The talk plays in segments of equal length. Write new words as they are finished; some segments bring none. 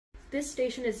This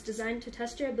station is designed to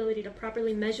test your ability to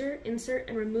properly measure, insert,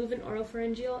 and remove an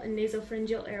oropharyngeal and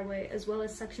nasopharyngeal airway, as well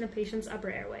as suction a patient's upper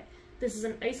airway. This is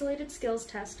an isolated skills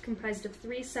test comprised of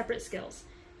 3 separate skills.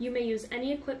 You may use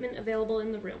any equipment available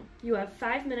in the room. You have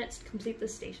 5 minutes to complete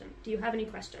this station. Do you have any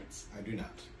questions? I do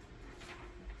not.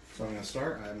 So I'm going to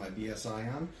start. I have my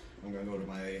BSI on. I'm going to go to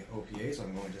my OPA, so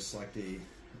I'm going to select the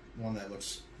one that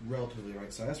looks relatively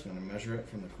right size. I'm going to measure it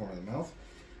from the corner of the mouth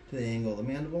to the angle of the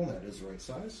mandible. That is the right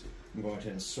size. I'm going to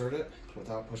insert it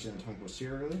without pushing the tongue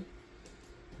posteriorly,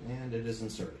 and it is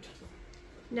inserted.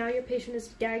 Now your patient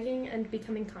is gagging and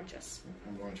becoming conscious.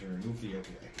 I'm going to remove the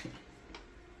OPA.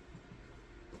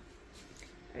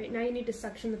 Alright, now you need to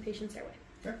suction the patient's airway.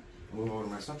 Okay, move over to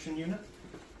my suction unit.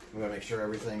 I'm going to make sure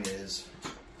everything is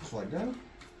plugged in. I'm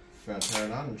going to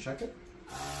turn it on and check it.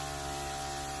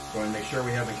 Going to make sure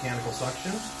we have mechanical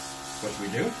suction, which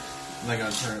we do. I'm then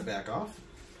going to turn it back off.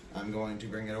 I'm going to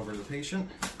bring it over to the patient,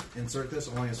 insert this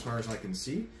only as far as I can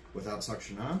see without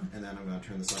suction on, and then I'm going to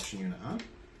turn the suction unit on.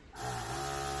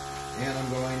 And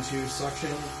I'm going to suction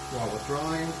while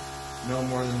withdrawing no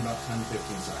more than about 10 to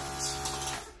 15 seconds.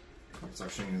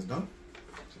 Suctioning is done.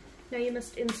 Now you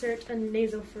must insert a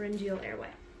nasopharyngeal airway.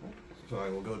 So I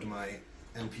will go to my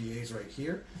NPAs right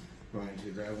here. I'm going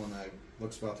to grab one that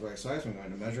looks about the right size. I'm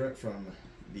going to measure it from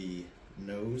the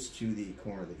nose to the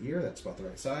corner of the ear. That's about the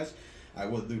right size. I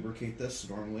would lubricate this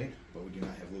normally, but we do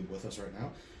not have lube with us right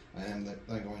now. I am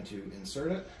then going to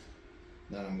insert it.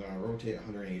 Then I'm going to rotate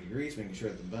 180 degrees, making sure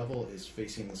that the bevel is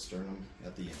facing the sternum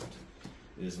at the end.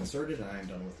 It is inserted, and I am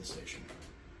done with the station.